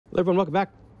Everyone, welcome back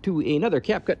to another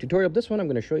CapCut tutorial. This one I'm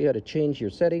going to show you how to change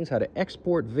your settings, how to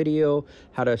export video,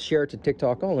 how to share it to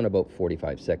TikTok, all in about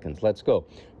 45 seconds. Let's go.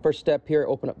 First step here,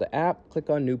 open up the app, click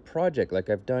on new project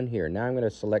like I've done here. Now I'm going to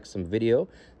select some video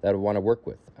that I want to work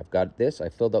with. I've got this. I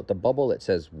filled out the bubble. It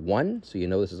says 1, so you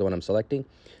know this is the one I'm selecting.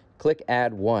 Click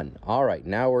add 1. All right,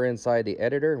 now we're inside the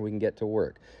editor and we can get to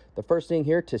work. The first thing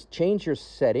here, to change your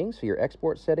settings, so your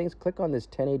export settings, click on this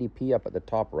 1080p up at the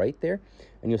top right there,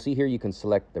 and you'll see here you can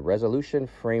select the resolution,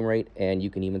 frame rate, and you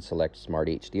can even select Smart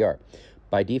HDR.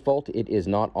 By default, it is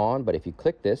not on, but if you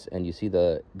click this and you see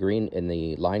the green and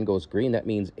the line goes green, that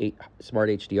means Smart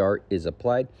HDR is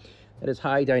applied. That is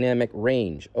high dynamic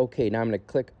range. Okay, now I'm going to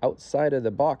click outside of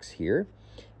the box here.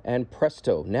 And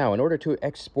presto. Now, in order to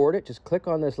export it, just click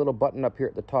on this little button up here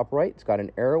at the top right. It's got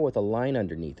an arrow with a line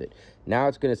underneath it. Now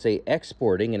it's going to say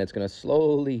exporting, and it's going to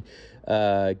slowly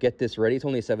get this ready. It's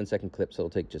only a 7-second clip, so it'll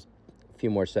take just a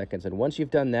few more seconds. And once you've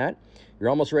done that,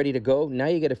 you're almost ready to go. Now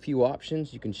you get a few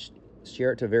options. You can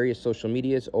share it to various social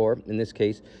medias, or in this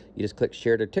case, you just click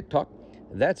share to TikTok.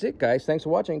 That's it, guys. Thanks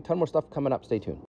for watching. A ton more stuff coming up. Stay tuned.